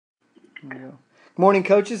Good morning,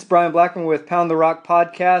 coaches. Brian Blackman with Pound the Rock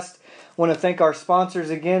Podcast. Want to thank our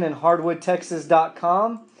sponsors again in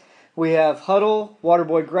hardwoodtexas.com. We have Huddle,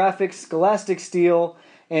 Waterboy Graphics, Scholastic Steel,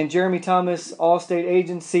 and Jeremy Thomas, All-State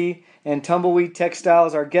Agency, and Tumbleweed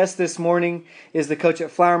Textiles. Our guest this morning is the coach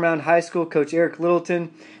at Flower Mound High School, Coach Eric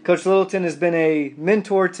Littleton. Coach Littleton has been a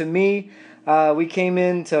mentor to me. We came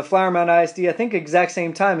into Flower Mound ISD, I think, exact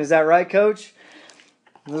same time. Is that right, Coach?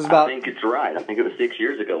 I think it's right. I think it was 6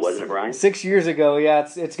 years ago, wasn't it, Brian? 6 years ago, yeah.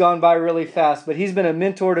 It's gone by really fast. But he's been a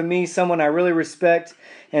mentor to me, someone I really respect.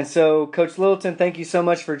 And so, Coach Littleton, thank you so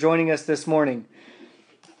much for joining us this morning.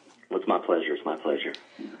 Well, it's my pleasure. It's my pleasure.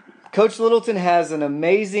 Coach Littleton has an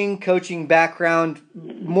amazing coaching background,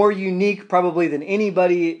 more unique probably than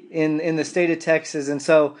anybody in the state of Texas. And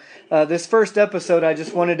so this first episode, I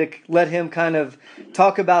just wanted to let him kind of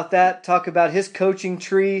talk about that, talk about his coaching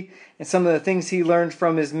tree and some of the things he learned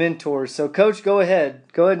from his mentors. So, Coach, go ahead.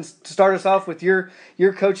 Go ahead and start us off with your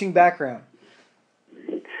coaching background.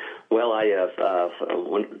 Well,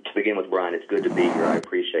 to begin with, Brian, it's good to be here. I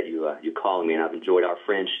appreciate you calling me, and I've enjoyed our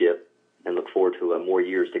friendship and look forward to more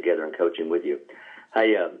years together and coaching with you.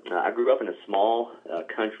 I grew up in a small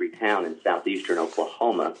country town in southeastern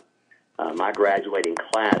Oklahoma. My graduating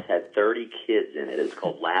class had 30 kids in it. It's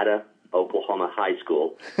called Latta, Oklahoma High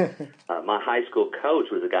School. My high school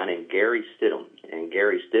coach was a guy named Gary Stidham, and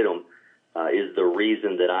Gary Stidham is the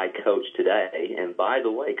reason that I coach today. And by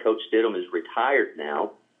the way, Coach Stidham is retired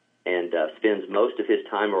now and spends most of his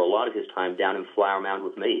time, or a lot of his time, down in Flower Mound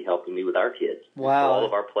with me, helping me with our kids. Wow. So all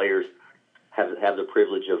of our players have the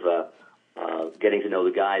privilege of getting to know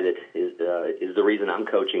the guy that is the reason I'm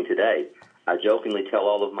coaching today. I jokingly tell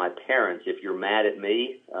all of my parents, if you're mad at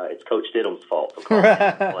me, it's Coach Stidham's fault for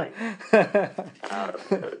calling me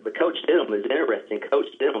but Coach Stidham is interesting. Coach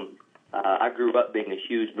Stidham, I grew up being a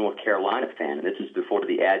huge North Carolina fan, and this is before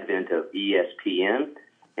the advent of ESPN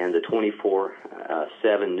and the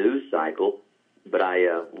 24/7 news cycle. But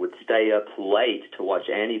I would stay up late to watch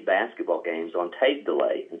any basketball games on tape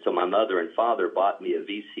delay. And so my mother and father bought me a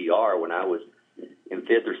VCR when I was in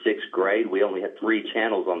 5th or 6th grade. We only had 3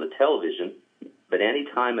 channels on the television. But any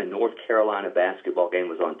time a North Carolina basketball game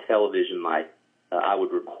was on television, I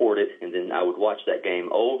would record it, and then I would watch that game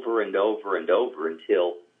over and over and over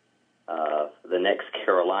until the next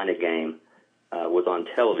Carolina game was on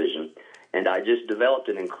television. And I just developed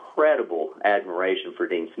an incredible admiration for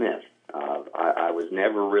Dean Smith. I was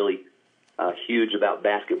never really huge about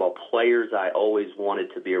basketball players. I always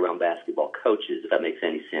wanted to be around basketball coaches, if that makes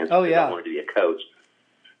any sense. Oh, yeah. I wanted to be a coach.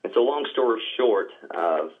 And so long story short,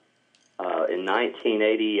 in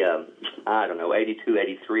 1980, 82,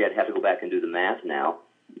 83, I'd have to go back and do the math now,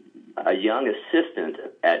 a young assistant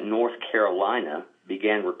at North Carolina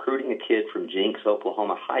began recruiting a kid from Jinx,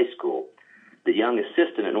 Oklahoma High School. The young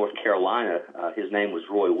assistant at North Carolina, his name was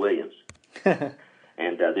Roy Williams.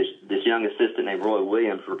 And this young assistant named Roy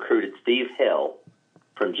Williams recruited Steve Hell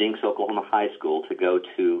from Jinx, Oklahoma High School to go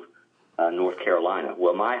to North Carolina.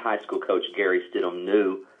 Well, my high school coach, Gary Stidham,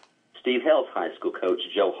 knew Steve Hell's high school coach,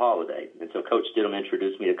 Joe Holliday. And so Coach Stidham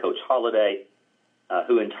introduced me to Coach Holliday,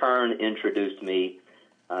 who in turn introduced me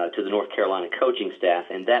to the North Carolina coaching staff,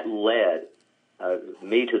 and that led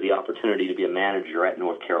me to the opportunity to be a manager at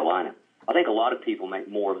North Carolina. I think a lot of people make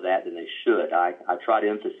more of that than they should. I try to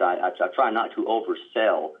emphasize, I try not to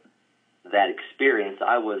oversell that experience.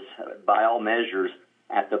 I was, by all measures,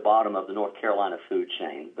 at the bottom of the North Carolina food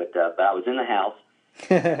chain, but I was in the house.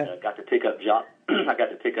 Got to pick up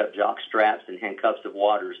jock straps and hand cups of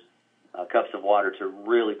water to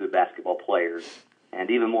really good basketball players,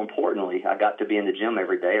 and even more importantly, I got to be in the gym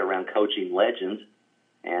every day around coaching legends,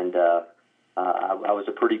 and I was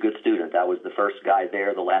a pretty good student. I was the first guy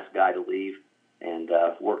there, the last guy to leave, and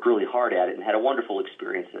worked really hard at it and had a wonderful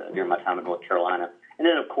experience during my time in North Carolina. And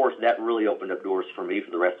then, of course, that really opened up doors for me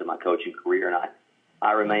for the rest of my coaching career, and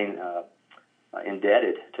I remain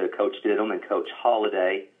indebted to Coach Stidham and Coach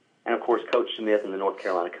Holliday, and, of course, Coach Smith and the North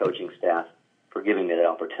Carolina coaching staff for giving me that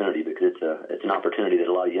opportunity, because it's an opportunity that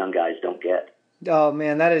a lot of young guys don't get. Oh,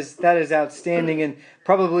 man, that is outstanding, and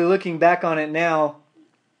probably looking back on it now,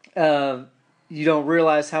 you don't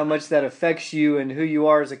realize how much that affects you and who you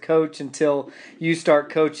are as a coach until you start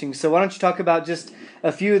coaching. So why don't you talk about just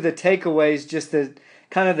a few of the takeaways, just the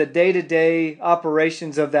kind of the day-to-day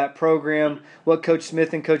operations of that program, what Coach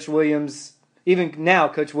Smith and Coach Williams, even now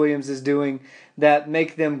Coach Williams, is doing that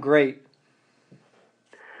make them great?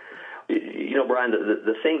 You know, Brian,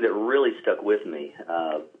 the thing that really stuck with me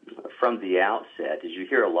from the outset is you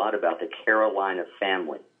hear a lot about the Carolina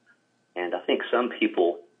family. And I think some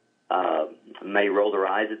people may roll their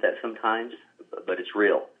eyes at that sometimes, but it's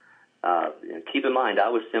real. Keep in mind, I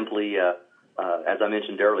was simply, as I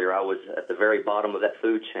mentioned earlier, I was at the very bottom of that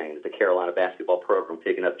food chain at the Carolina basketball program,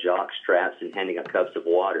 picking up jock straps and handing out cups of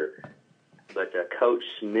water. But Coach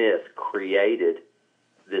Smith created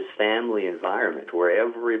this family environment where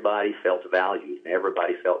everybody felt valued and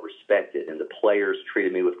everybody felt respected, and the players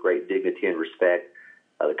treated me with great dignity and respect.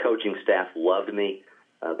 The coaching staff loved me.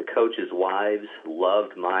 The coaches' wives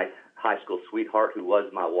loved my high school sweetheart, who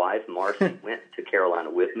was my wife. Marcy went to Carolina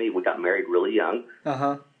with me. We got married really young.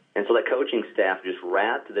 Uh-huh. And so that coaching staff just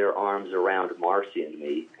wrapped their arms around Marcy and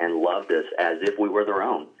me and loved us as if we were their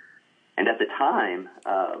own. And at the time,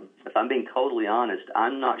 if I'm being totally honest,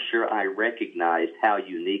 I'm not sure I recognized how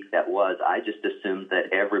unique that was. I just assumed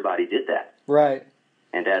that everybody did that. Right.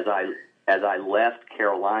 And as I left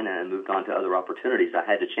Carolina and moved on to other opportunities, I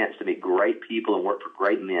had the chance to meet great people and work for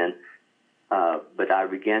great men. But I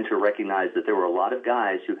began to recognize that there were a lot of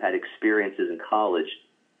guys who had experiences in college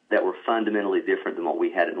that were fundamentally different than what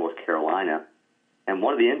we had at North Carolina. And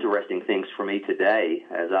one of the interesting things for me today,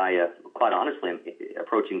 as I quite honestly am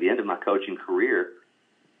approaching the end of my coaching career,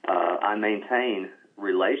 I maintain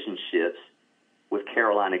relationships with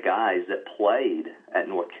Carolina guys that played at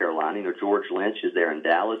North Carolina. You know, George Lynch is there in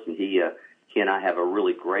Dallas, and he and I have a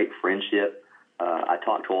really great friendship. I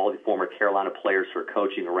talk to all the former Carolina players who are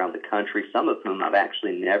coaching around the country, some of whom I've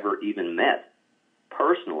actually never even met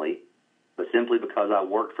personally, but simply because I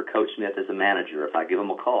worked for Coach Smith as a manager. If I give him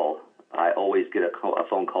a call, I always get a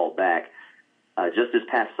phone call back. Just this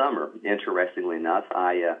past summer, interestingly enough,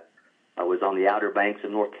 I was on the Outer Banks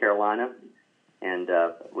of North Carolina and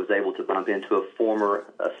was able to bump into a former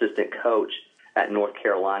assistant coach at North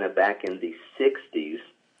Carolina back in the 60s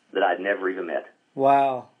that I'd never even met.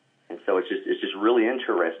 Wow. And so it's just really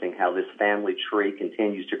interesting how this family tree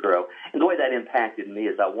continues to grow. And the way that impacted me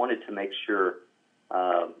is I wanted to make sure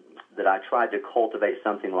that I tried to cultivate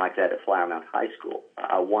something like that at Flower Mound High School.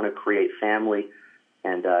 I want to create family,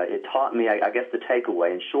 and it taught me, I guess the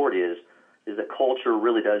takeaway in short is that culture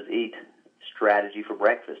really does eat strategy for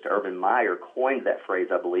breakfast. Urban Meyer coined that phrase,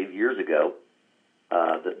 I believe, years ago,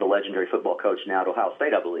 the legendary football coach now at Ohio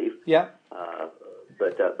State, I believe. Yeah.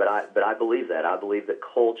 But I believe that. I believe that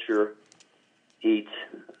culture eats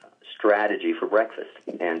strategy for breakfast,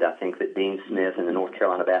 and I think that Dean Smith and the North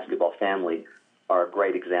Carolina basketball family are a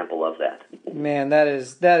great example of that. Man, that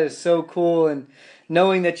is so cool, and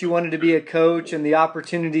knowing that you wanted to be a coach and the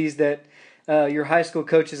opportunities that your high school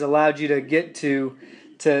coaches allowed you to get to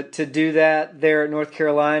do that there at North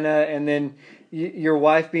Carolina, and then your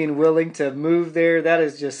wife being willing to move there, that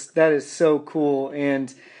is so cool,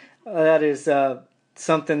 and that is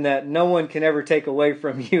something that no one can ever take away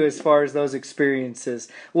from you as far as those experiences.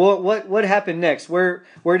 Well, what happened next? Where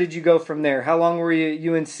did you go from there? How long were you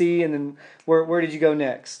at UNC, and then where did you go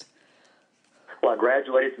next? Well, I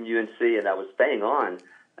graduated from UNC, and I was staying on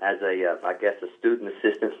as a student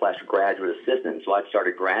assistant / graduate assistant. So I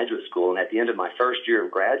started graduate school, and at the end of my first year of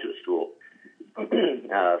graduate school,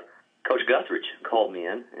 Coach Guthridge called me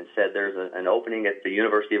in and said, "There's an opening at the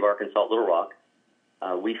University of Arkansas Little Rock.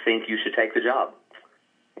 We think you should take the job."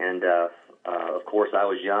 And, of course, I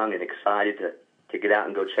was young and excited to get out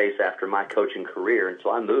and go chase after my coaching career. And so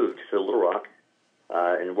I moved to Little Rock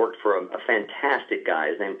and worked for a fantastic guy.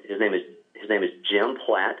 His name is Jim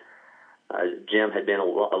Platt. Jim had been a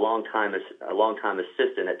long time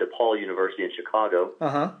assistant at DePaul University in Chicago.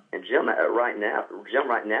 Uh-huh. And Jim right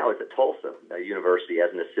now is at Tulsa University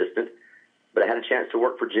as an assistant. But I had a chance to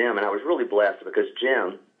work for Jim, and I was really blessed because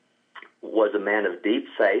Jim was a man of deep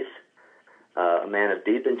faith, a man of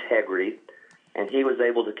deep integrity, and he was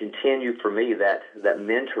able to continue for me that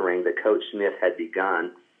mentoring that Coach Smith had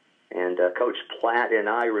begun. And Coach Platt and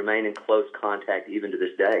I remain in close contact even to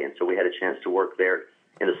this day, and so we had a chance to work there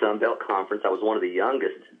in the Sun Belt Conference. I was one of the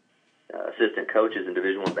youngest assistant coaches in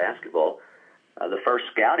Division I basketball. The first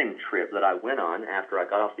scouting trip that I went on after I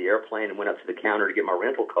got off the airplane and went up to the counter to get my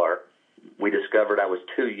rental car, we discovered I was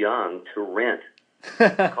too young to rent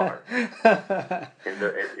car. And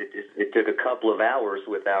it took a couple of hours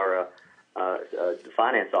with our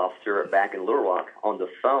finance officer back in Little Rock on the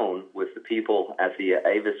phone with the people at the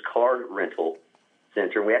Avis Car Rental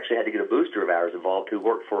Center. And we actually had to get a booster of ours involved who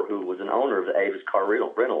was an owner of the Avis Car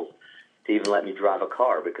Rentals to even let me drive a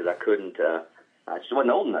car because I couldn't. I just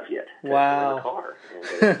wasn't old enough yet to rent a car,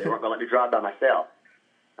 and they weren't going to let me drive by myself.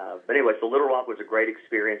 But anyway, so Little Rock was a great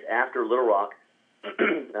experience. After Little Rock,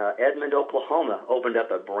 Edmond, Oklahoma opened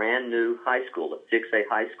up a brand new high school, a 6A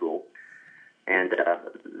high school, and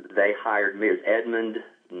they hired me. It was Edmond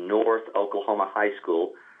North Oklahoma High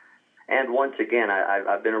School. And once again,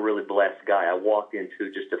 I've been a really blessed guy. I walked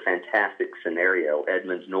into just a fantastic scenario.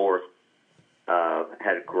 Edmond North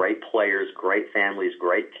had great players, great families,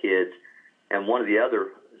 great kids. And one of the other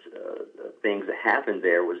things that happened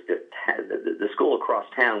there was that the school across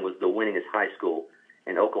town was the winningest high school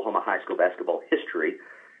in Oklahoma high school basketball history.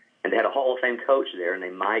 And they had a Hall of Fame coach there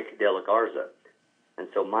named Mike De La Garza. And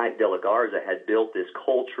so Mike De La Garza had built this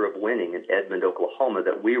culture of winning in Edmond, Oklahoma,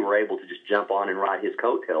 that we were able to just jump on and ride his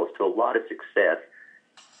coattails to a lot of success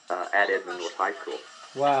at Edmond North High School.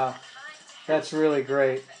 Wow, that's really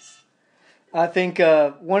great. I think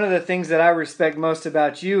one of the things that I respect most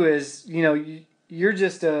about you is, you're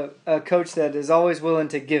just a coach that is always willing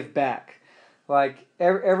to give back. Like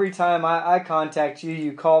every time I contact you,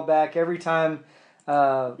 you call back. Every time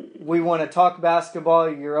we want to talk basketball,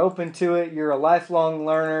 you're open to it. You're a lifelong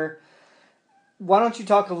learner. Why don't you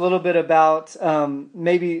talk a little bit about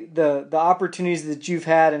maybe the opportunities that you've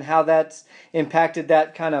had and how that's impacted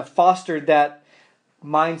that, kind of fostered that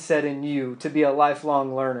mindset in you to be a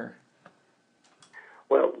lifelong learner?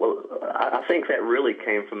 Well, I think that really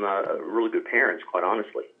came from really good parents, quite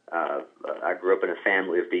honestly. I grew up in a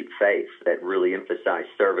family of deep faith that really emphasized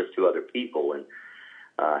service to other people, and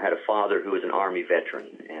had a father who was an Army veteran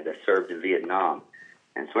and served in Vietnam.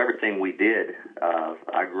 And so everything we did,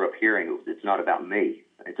 I grew up hearing, it's not about me.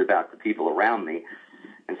 It's about the people around me.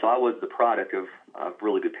 And so I was the product of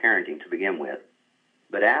really good parenting to begin with.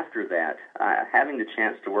 But after that, having the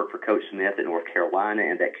chance to work for Coach Smith at North Carolina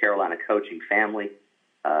and that Carolina coaching family,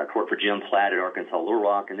 to work for Jim Platt at Arkansas Little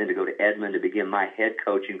Rock, and then to go to Edmond to begin my head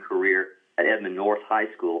coaching career at Edmond North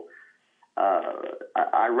High School,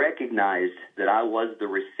 I recognized that I was the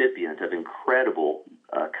recipient of incredible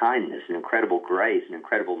kindness and incredible grace and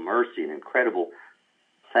incredible mercy and incredible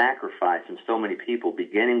sacrifice from so many people,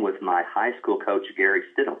 beginning with my high school coach, Gary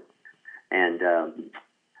Stidham. And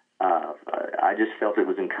I just felt it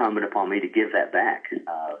was incumbent upon me to give that back.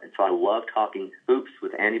 And so I love talking hoops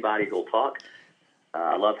with anybody who'll talk.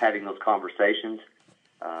 I love having those conversations.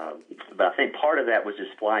 But I think part of that was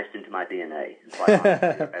just spliced into my DNA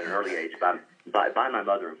at an early age by my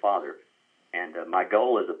mother and father. And my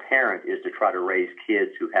goal as a parent is to try to raise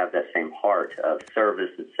kids who have that same heart of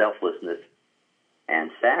service and selflessness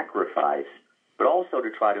and sacrifice, but also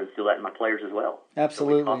to try to instill that in my players as well.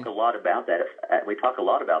 Absolutely. So we talk a lot about that. We talk a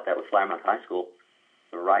lot about that with Flower Mound High School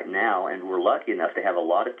right now, and we're lucky enough to have a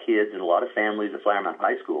lot of kids and a lot of families at Flower Mound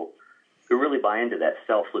High School who really buy into that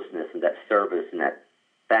selflessness and that service and that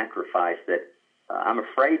sacrifice that I'm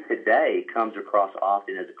afraid today comes across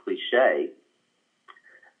often as a cliche,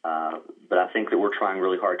 but I think that we're trying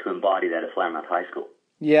really hard to embody that at Flower Mound High School.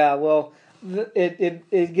 Yeah, well,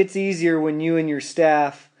 it gets easier when you and your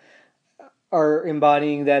staff are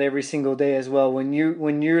embodying that every single day as well. When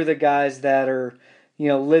you're the guys that are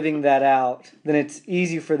living that out, then it's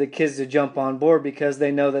easy for the kids to jump on board because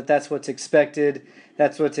they know that that's what's expected,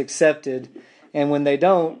 that's what's accepted. And when they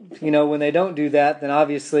don't do that, then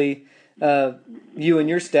obviously you and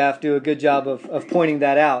your staff do a good job of pointing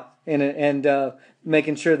that out and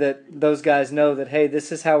making sure that those guys know that, hey,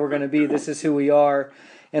 this is how we're going to be, this is who we are.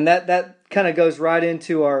 And that kind of goes right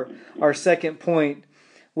into our second point,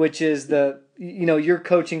 which is your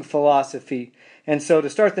coaching philosophy. And so to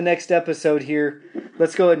start the next episode here,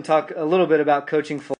 let's go ahead and talk a little bit about coaching philosophy.